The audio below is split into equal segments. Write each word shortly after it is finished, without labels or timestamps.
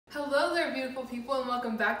there, beautiful people, and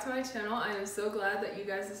welcome back to my channel. I am so glad that you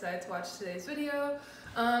guys decided to watch today's video.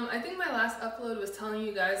 I think my last upload was telling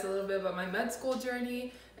you guys a little bit about my med school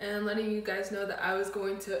journey and letting you guys know that I was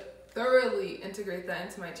going to thoroughly integrate that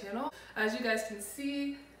into my channel. As you guys can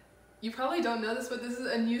see, you probably don't know this, but this is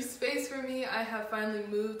a new space for me. I have finally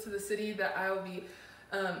moved to the city that I will be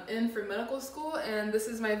in for medical school, and this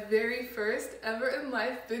is my very first ever in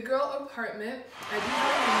life big girl apartment. I do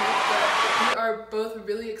have a roommate, but we are both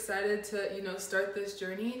really excited to start this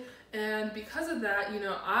journey. And because of that,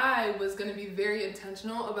 I was going to be very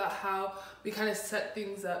intentional about how we kind of set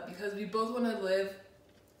things up, because we both want to live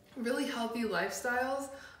really healthy lifestyles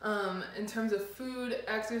in terms of food,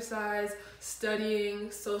 exercise,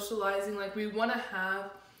 studying, socializing. Like, we want to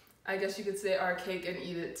have, I guess you could say, our cake and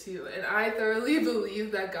eat it too. And I thoroughly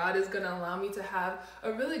believe that God is going to allow me to have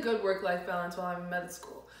a really good work-life balance while I'm in med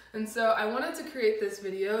school. And so I wanted to create this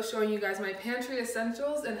video showing you guys my pantry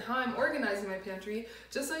essentials and how I'm organizing my pantry,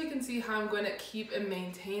 just so you can see how I'm going to keep and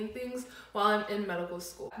maintain things while I'm in medical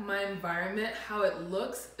school. My environment, how it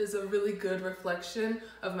looks, is a really good reflection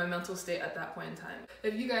of my mental state at that point in time.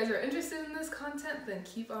 If you guys are interested in this content, then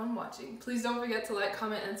keep on watching. Please don't forget to like,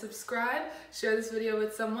 comment, and subscribe. Share this video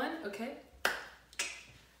with someone, okay?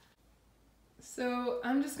 So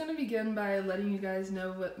I'm just gonna begin by letting you guys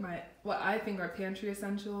know what I think are pantry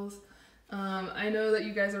essentials. I know that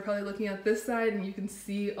you guys are probably looking at this side and you can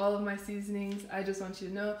see all of my seasonings. I just want you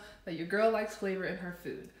to know that your girl likes flavor in her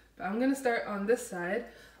food. But I'm gonna start on this side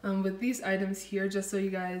with these items here, just so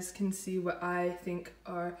you guys can see what I think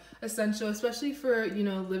are essential, especially for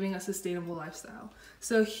living a sustainable lifestyle.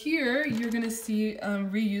 So here you're gonna see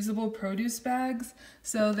reusable produce bags.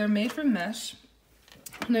 So they're made from mesh.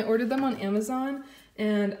 And I ordered them on Amazon,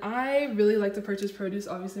 and I really like to purchase produce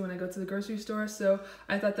obviously when I go to the grocery store, so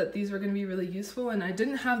I thought that these were going to be really useful. And I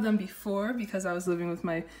didn't have them before because I was living with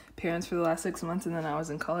my parents for the last 6 months, and then I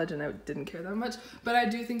was in college and I didn't care that much. But I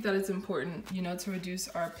do think that it's important, to reduce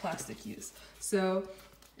our plastic use. So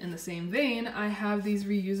in the same vein, I have these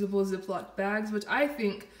reusable Ziploc bags, which I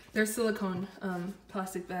think they're silicone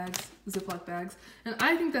plastic bags, Ziploc bags, and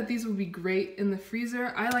I think that these would be great in the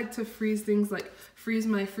freezer. I like to freeze things, like freeze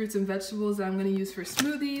my fruits and vegetables that I'm going to use for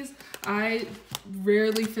smoothies. I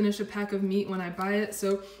rarely finish a pack of meat when I buy it,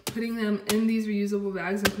 so putting them in these reusable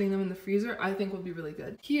bags and putting them in the freezer I think would be really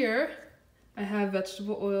good. Here I have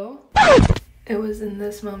vegetable oil. It was in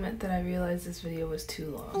this moment that I realized this video was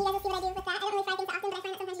too long. And you guys will see what I do with that. I don't really fry things that often, but I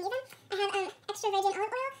find that sometimes you need them. I have extra virgin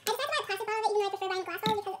olive oil. I decided to buy plastic bottle of it, even though I prefer buying glass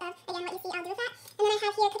bottle because of, again, what you see I'll do with that. And then I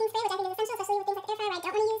have here cooking spray, which I think is essential, especially with things like air fryer where I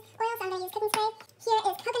don't want to use oil, so I'm going to use cooking spray. Here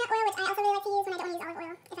is coconut oil, which I also really like to use when I don't want to use olive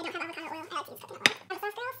oil. If I don't have avocado oil, I like to use coconut oil. I'm a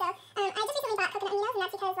sauce girl, so I just recently bought coconut aminos, and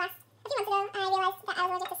that's because a few months ago I realized that I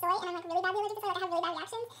was allergic to soy, and I'm like really badly allergic to soy, like I have really bad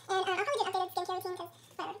reactions. And I'll probably do an updated skincare routine because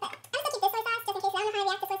whatever. But I'm just going to keep this soy sauce just in case. I don't know how I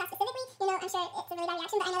react to soy sauce specifically. I'm sure it's a really bad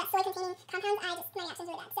reaction, but I know that soy containing compounds, my reaction is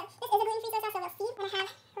really bad. So this is a gluten-free soy sauce, so we'll see. Then I have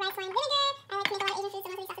rice wine vinegar. I like to make a lot of Asian foods, so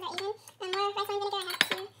most of these sauces are Asian. More rice wine vinegar, I have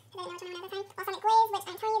two, because I didn't know which one I wanted at the time. Balsamic glaze, which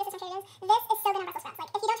I'm telling you, this is from Trader Joe's. This is so good on Brussels sprouts.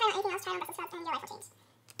 Like, if you don't try it on anything else, try it on Brussels sprouts and your life will change.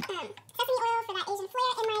 Sesame oil for that Asian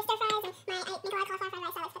flair in my stir fries, and I make a lot of cauliflower fried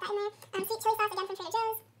rice, so I like to put that in there. Sweet chili sauce, again from Trader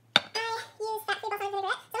Joe's. I use fat-free balsamic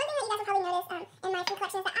vinaigrette. So one thing that you guys will probably notice in my food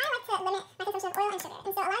collection is that I like to limit my consumption of oil and sugar.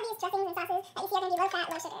 And so a lot of these dressings and sauces that you see are going to be low-fat,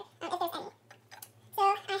 low sugar, if there's any. So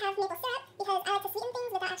I have maple syrup because I like to sweeten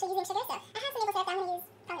things without actually using sugar. So I have some maple syrup that I'm going to use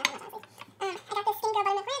probably not that much, honestly. I got this Skin Girl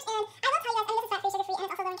Buttermilk Ranch, and I will tell you guys, this is fat-free, sugar-free, and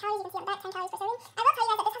it's also low in calories. You can see on the back, 10 calories per serving. I will tell you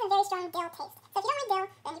guys that this has a very strong dill taste. So if you don't like dill,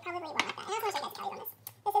 then you probably won't like that. And I also want to show you guys the calories on this.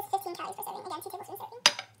 This is 15 calories per serving. Again, 2 tablespoons serving.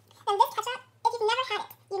 And this ketchup, if you've never had it,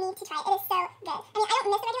 you need to try it. It is so good. I mean, I don't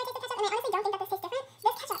miss the regular taste of ketchup, and I honestly don't think that this tastes different.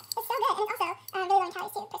 This ketchup is so good, and it's also really low in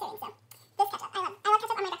calories too per serving. So this ketchup, I love. I love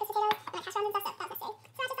ketchup on my breakfast potatoes and my hash browns and stuff, so that's necessary.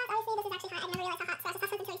 Sriracha sauce, obviously, this is actually hot. I've never realized how hot sriracha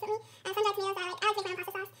sauce is until you put me. Sun-dried tomatoes, I like to make my own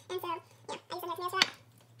pasta sauce, and so, yeah, I use sun-dried tomatoes for that.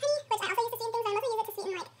 Honey, which I also use to sweeten things, but I mostly use it to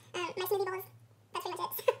sweeten, like, my smoothie bowls. That's pretty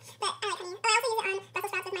much it. But I like honey. Or I also use it on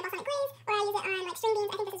Brussels sprouts with my balsamic glaze, or I use it on, like, string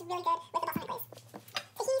beans. I think this is really good with the balsamic glaze.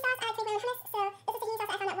 Tahini sauce, I like to make my own hummus, so this is tahini sauce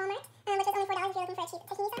that I found at Walmart, which is only $4 if you're looking for a cheap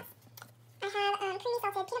tahini sauce. I have creamy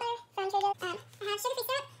salted peanut butter from Trader Joe's. I have sugar-free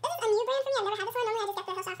syrup. This is a new brand for me. I've never had this one. Normally I just get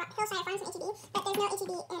the Hillshire Farms from H-E-B, but there's no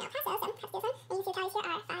H-E-B in El Paso, so I have to do this one. And you can see the calories here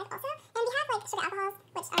are 5 also. And we have like sugar alcohols,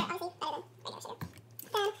 which are obviously better than regular sugar.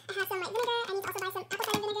 Then I have some white vinegar. I need to also buy some apple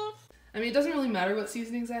cider vinegar. I mean, it doesn't really matter what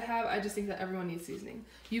seasonings I have, I just think that everyone needs seasoning.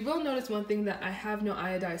 You will notice one thing, that I have no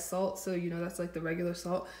iodized salt, so that's like the regular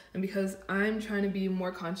salt, and because I'm trying to be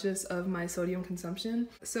more conscious of my sodium consumption.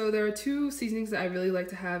 So there are 2 seasonings that I really like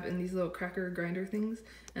to have in these little cracker grinder things,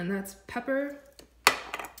 and that's pepper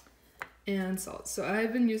and salt. So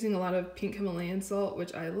I've been using a lot of pink Himalayan salt,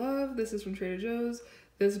 which I love. This is from Trader Joe's.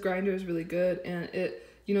 This grinder is really good, and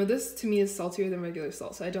this to me is saltier than regular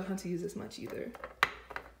salt, so I don't have to use as much either.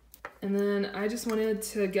 And then I just wanted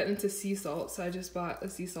to get into sea salt, so I just bought a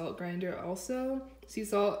sea salt grinder also. Sea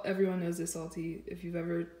salt, everyone knows is salty. If you've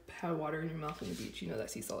ever had water in your mouth on the beach, you know that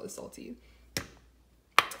sea salt is salty.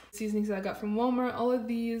 Seasonings that I got from Walmart, all of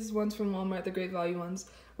these ones from Walmart, the great value ones,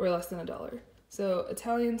 were less than $1. So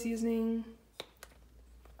Italian seasoning,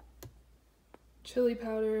 chili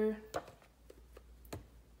powder,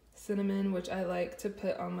 cinnamon, which I like to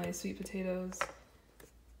put on my sweet potatoes,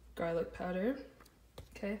 garlic powder,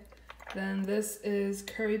 okay. Then this is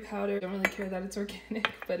curry powder. I don't really care that it's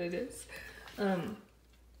organic, but it is.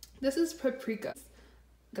 This is paprika.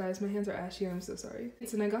 Guys, my hands are ashy, I'm so sorry.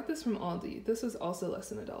 And I got this from Aldi. This was also less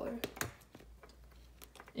than $1.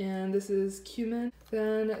 And this is cumin.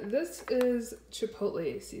 Then this is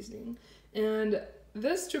chipotle seasoning. And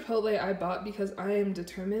this chipotle I bought because I am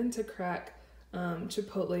determined to crack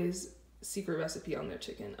Chipotle's secret recipe on their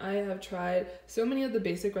chicken. I have tried so many of the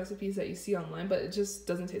basic recipes that you see online, but it just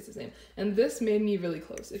doesn't taste the same. And this made me really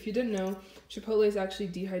close. If you didn't know, Chipotle is actually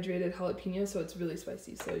dehydrated jalapeno, so it's really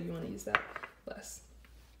spicy, so you want to use that less.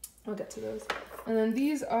 I'll get to those. And then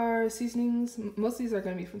these are seasonings. Most of these are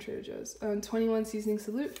going to be from Trader Joe's. 21 seasoning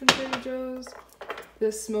salute from Trader Joe's.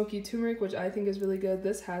 This smoky turmeric, which I think is really good.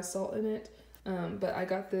 This has salt in it, but I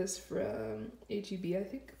got this from H-E-B, I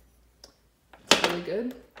think. It's really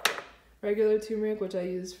good. Regular turmeric, which I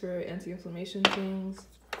use for anti-inflammation things.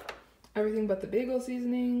 Everything but the bagel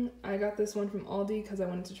seasoning. I got this one from Aldi because I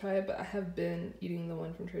wanted to try it, but I have been eating the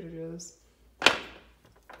one from Trader Joe's.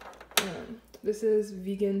 This is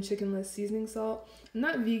vegan chickenless seasoning salt. I'm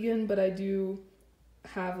not vegan, but I do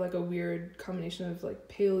have like a weird combination of like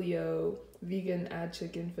paleo, vegan, add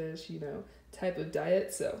chicken, fish, type of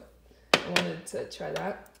diet, so I wanted to try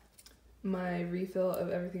that. My refill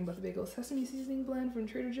of everything but the bagel sesame seasoning blend from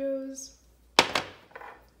Trader Joe's.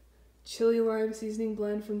 Chili lime seasoning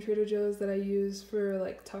blend from Trader Joe's that I use for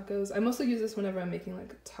like tacos. I mostly use this whenever I'm making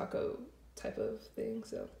like a taco type of thing,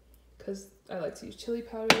 so because I like to use chili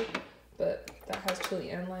powder, but that has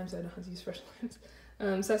chili and lime, so I don't have to use fresh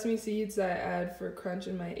limes. Sesame seeds that I add for crunch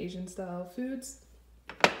in my Asian style foods.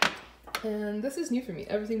 And this is new for me,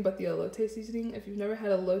 everything but the elote seasoning. If you've never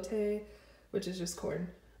had elote, which is just corn,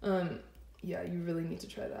 yeah, you really need to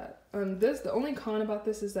try that. The only con about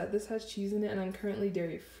this is that this has cheese in it, and I'm currently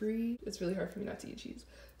dairy free. It's really hard for me not to eat cheese.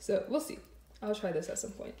 So we'll see. I'll try this at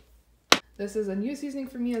some point. This is a new seasoning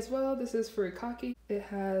for me as well. This is furikake. It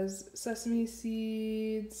has sesame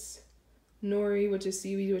seeds, nori, which is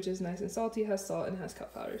seaweed, which is nice and salty, has salt, and has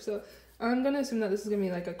kelp powder. So I'm gonna assume that this is gonna be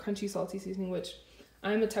like a crunchy, salty seasoning, which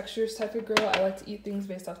I'm a textures type of girl. I like to eat things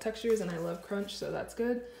based off textures, and I love crunch, so that's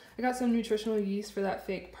good. I got some nutritional yeast for that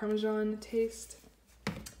fake Parmesan taste.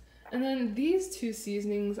 And then these two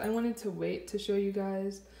seasonings, I wanted to wait to show you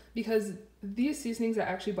guys because these seasonings I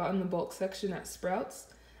actually bought in the bulk section at Sprouts.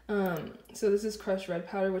 So this is crushed red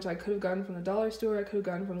powder, which I could have gotten from the dollar store. I could have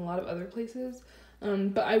gotten from a lot of other places.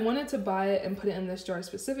 But I wanted to buy it and put it in this jar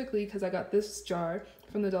specifically because I got this jar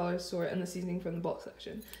from the dollar store and the seasoning from the bulk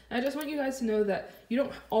section. And I just want you guys to know that you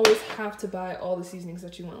don't always have to buy all the seasonings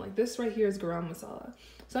that you want. Like this right here is garam masala.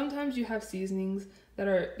 Sometimes you have seasonings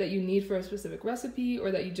that you need for a specific recipe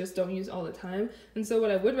or that you just don't use all the time. And so what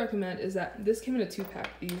I would recommend is that this came in a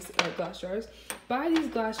 2-pack, these glass jars. Buy these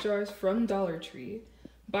glass jars from Dollar Tree.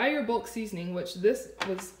 Buy your bulk seasoning, which this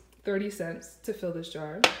was 30 cents to fill this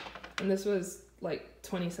jar. And this was like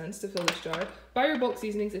 20 cents to fill this jar. Buy your bulk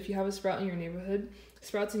seasonings if you have a Sprouts in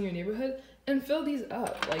your neighborhood, and fill these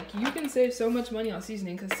up. Like you can save so much money on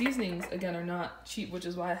seasoning because seasonings again are not cheap, which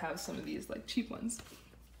is why I have some of these like cheap ones.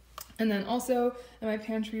 And then also in my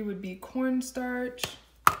pantry would be cornstarch,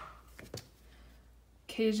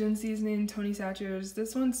 Cajun seasoning, Tony Satchers.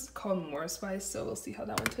 This one's called More Spice, so we'll see how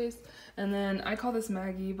that one tastes. And then I call this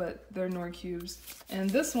Maggi, but they're Knorr cubes. And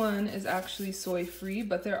this one is actually soy free,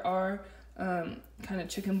 but there are kind of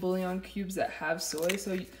chicken bouillon cubes that have soy,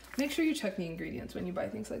 so make sure you check the ingredients when you buy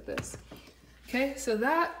things like this. Okay, so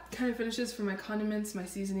that kind of finishes for my condiments, my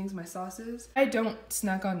seasonings, my sauces. I don't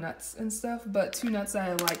snack on nuts and stuff, but 2 nuts that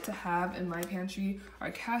I like to have in my pantry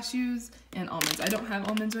are cashews and almonds. I don't have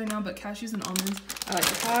almonds right now, but cashews and almonds I like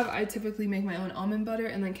to have. I typically make my own almond butter,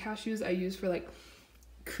 and then cashews I use for like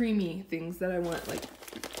creamy things that I want, like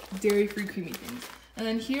dairy-free creamy things. And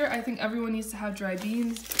then here, I think everyone needs to have dry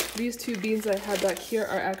beans. These two beans I had back here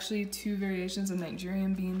are actually two variations of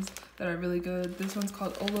Nigerian beans that are really good. This one's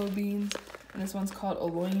called olo beans, and this one's called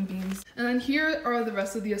oloyin beans. And then here are the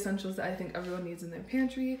rest of the essentials that I think everyone needs in their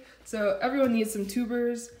pantry. So everyone needs some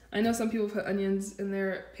tubers. I know some people put onions in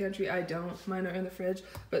their pantry. I don't. Mine are in the fridge.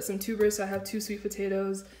 But some tubers, so I have 2 sweet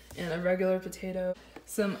potatoes and a regular potato.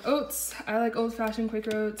 Some oats. I like old-fashioned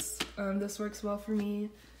Quaker oats. This works well for me.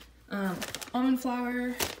 Almond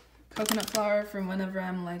flour, coconut flour from whenever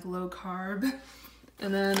I'm like low carb.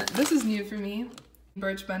 And then this is new for me,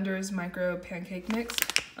 Birch Bender's micro pancake mix.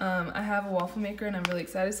 I have a waffle maker and I'm really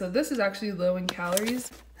excited. So this is actually low in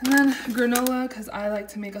calories. And then granola, because I like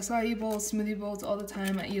to make acai bowls, smoothie bowls all the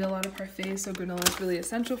time. I eat a lot of parfaits, so granola is really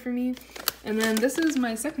essential for me. And then this is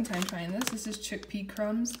my second time trying this. This is chickpea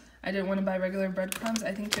crumbs. I didn't want to buy regular breadcrumbs.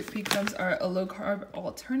 I think chickpea crumbs are a low-carb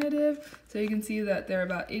alternative. So you can see that they're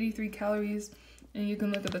about 83 calories, and you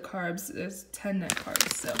can look at the carbs. There's 10 net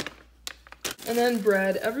carbs, so. And then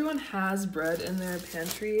bread. Everyone has bread in their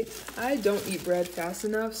pantry. I don't eat bread fast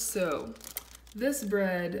enough, so this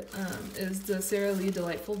bread is the Sara Lee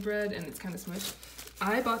Delightful bread, and it's kind of smushed.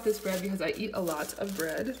 I bought this bread because I eat a lot of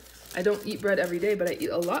bread. I don't eat bread every day, but I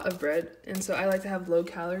eat a lot of bread, and so I like to have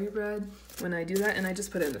low-calorie bread when I do that, and I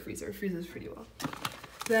just put it in the freezer. It freezes pretty well.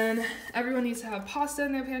 Then everyone needs to have pasta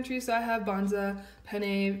in their pantry, so I have banza,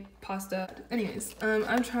 penne, pasta. Anyways,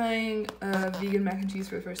 I'm trying vegan mac and cheese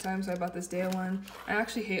for the first time, so I bought this Daiya one. I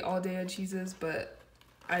actually hate all Daiya cheeses, but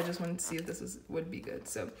I just wanted to see if this would be good.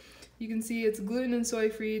 So you can see it's gluten and soy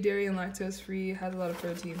free, dairy and lactose free, has a lot of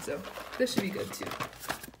protein, so this should be good too.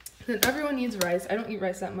 Then everyone needs rice. I don't eat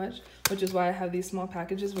rice that much, which is why I have these small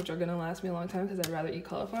packages, which are gonna last me a long time because I'd rather eat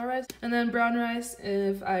cauliflower rice. And then brown rice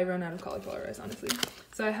if I run out of cauliflower rice, honestly.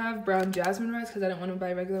 So I have brown jasmine rice because I don't want to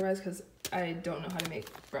buy regular rice because I don't know how to make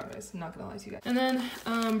brown rice. I'm not gonna lie to you guys. And then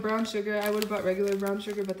brown sugar. I would have bought regular brown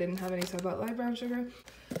sugar, but they didn't have any, so I bought light brown sugar.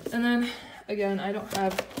 And then again, I don't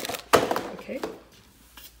have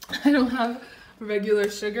regular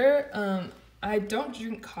sugar. I don't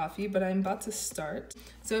drink coffee, but I'm about to start.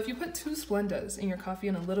 So if you put 2 Splendas in your coffee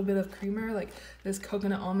and a little bit of creamer, like this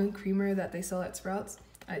coconut almond creamer that they sell at Sprouts,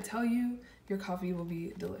 I tell you, your coffee will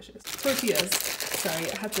be delicious. Tortillas.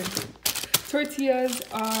 Sorry, I had to. Tortillas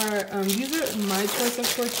are, these are my choice of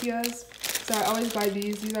tortillas. So I always buy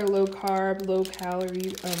these. These are low carb, low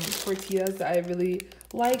calorie tortillas that I really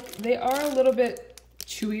like. They are a little bit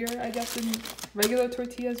chewier, I guess, than regular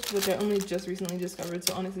tortillas, which I only just recently discovered,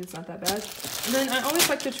 so honestly it's not that bad. And then I always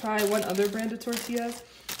like to try one other brand of tortillas.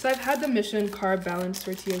 So I've had the Mission carb balanced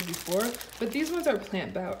tortillas before, but these ones are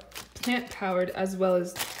plant powered as well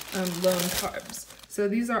as low in carbs. So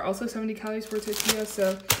these are also 70 calories per tortilla,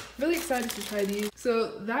 so really excited to try these.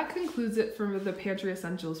 So that concludes it for the pantry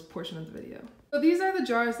essentials portion of the video. So these are the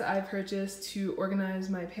jars that I purchased to organize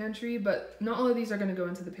my pantry, but not all of these are going to go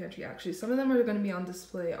into the pantry actually. Some of them are going to be on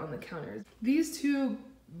display on the counters. These 2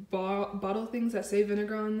 bottle things that say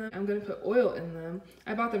vinegar on them, I'm going to put oil in them.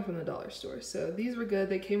 I bought them from the dollar store, so these were good.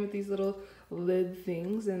 They came with these little lid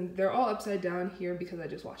things, and they're all upside down here because I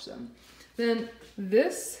just washed them. Then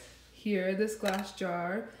this here, this glass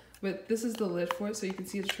jar, this is the lid for it, so you can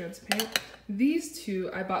see it's transparent. These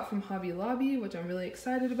 2 I bought from Hobby Lobby, which I'm really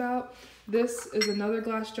excited about. This is another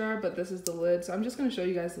glass jar, but this is the lid. So I'm just going to show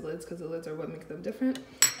you guys the lids because the lids are what make them different.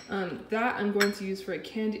 That I'm going to use for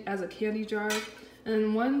as a candy jar.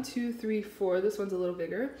 And 1, 2, 3, 4. This one's a little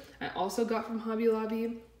bigger. I also got from Hobby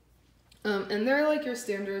Lobby. And they're like your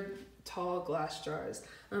standard tall glass jars.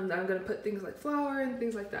 I'm going to put things like flour and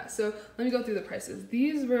things like that. So let me go through the prices.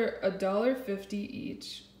 These were $1.50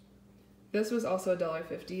 each. This was also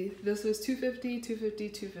 $1.50. This was $2.50,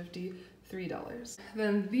 $2.50, $2.50, $3.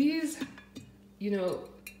 Then these,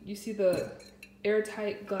 you see the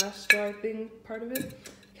airtight glass jar thing part of it?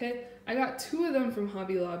 Okay, I got 2 of them from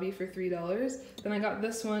Hobby Lobby for $3. Then I got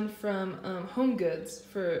this one from Home Goods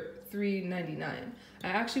for $3.99. I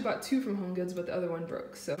actually bought 2 from Home Goods, but the other one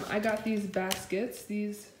broke. So I got these baskets.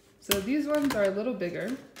 These ones are a little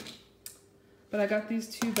bigger. But I got these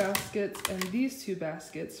 2 baskets and these 2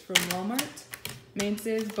 baskets from Walmart.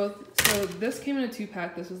 Mainstays, both. So this came in a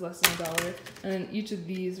 2-pack. This was less than $1. And then each of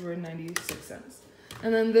these were 96 cents.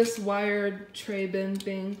 And then this wired tray bin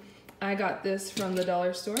thing, I got this from the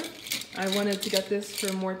dollar store. I wanted to get this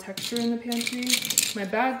for more texture in the pantry. My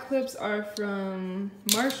bag clips are from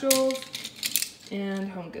Marshall's and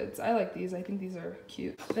Home Goods. I like these. I think these are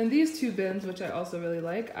cute. Then these 2 bins, which I also really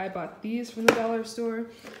like, I bought these from the dollar store.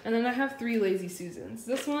 And then I have 3 Lazy Susans.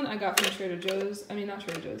 This one I got from Trader Joe's. I mean, not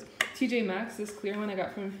Trader Joe's. TJ Maxx. This clear one I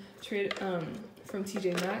got from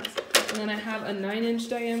TJ Maxx. And then I have a 9-inch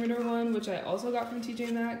diameter one, which I also got from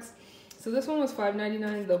TJ Maxx. So this one was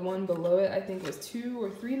 $5.99. The one below it I think was $2 or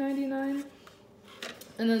 $3.99.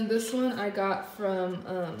 And then this one I got from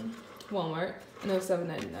Walmart, and it was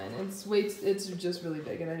 $7.99. It's just really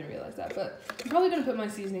big, and I didn't realize that. But I'm probably gonna put my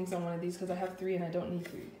seasonings on one of these because I have 3 and I don't need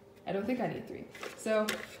 3. I don't think I need 3. So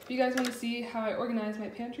if you guys want to see how I organize my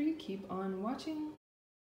pantry, keep on watching.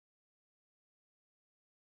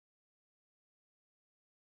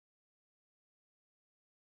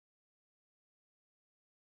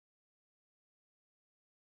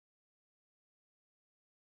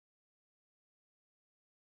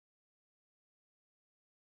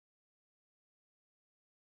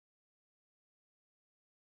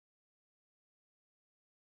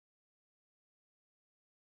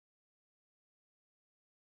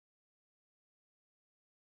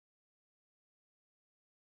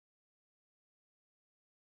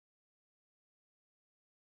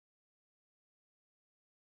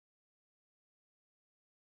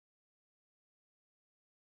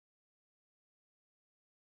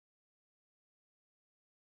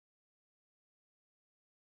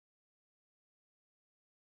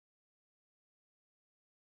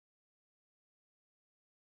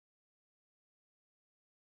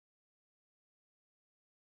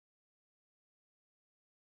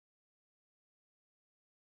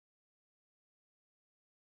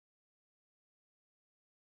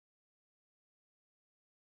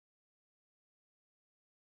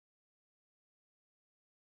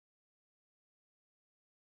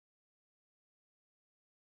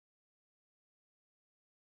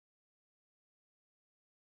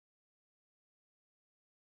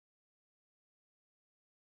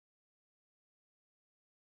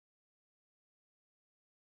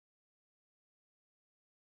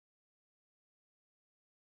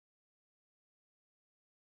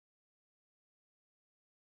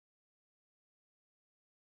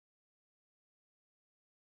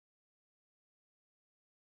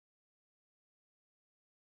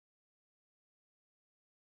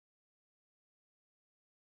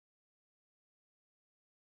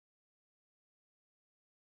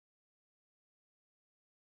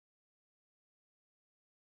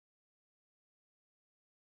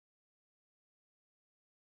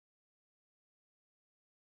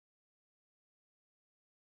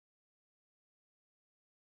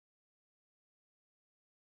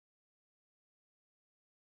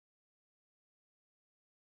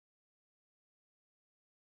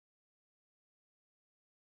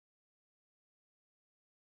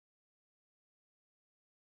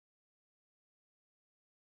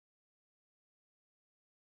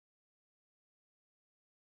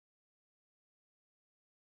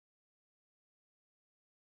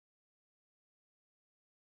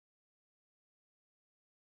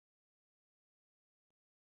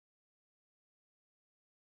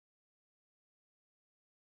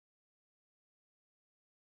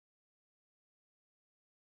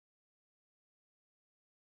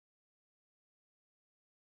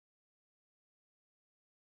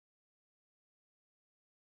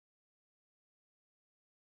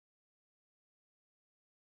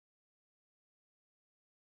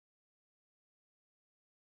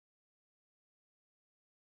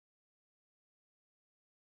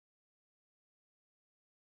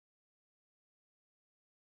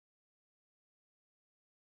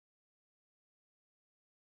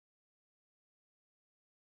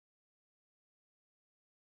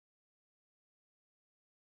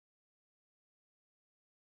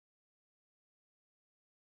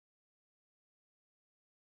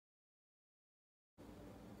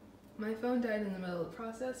 My phone died in the middle of the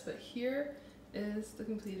process, but here is the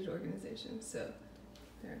completed organization. So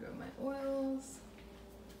there go my oils,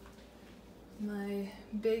 my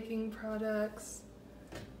baking products,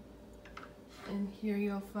 and here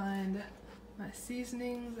you'll find my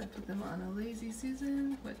seasonings. I put them on a lazy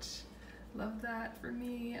Susan, which love that for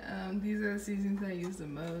me. These are the seasonings I use the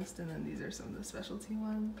most, and then these are some of the specialty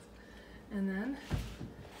ones. And then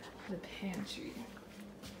the pantry.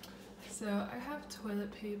 So I have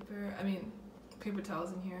toilet paper, paper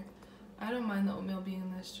towels in here. I don't mind the oatmeal being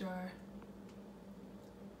in this jar.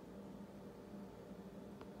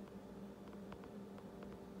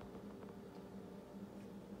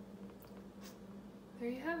 There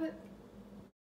you have it.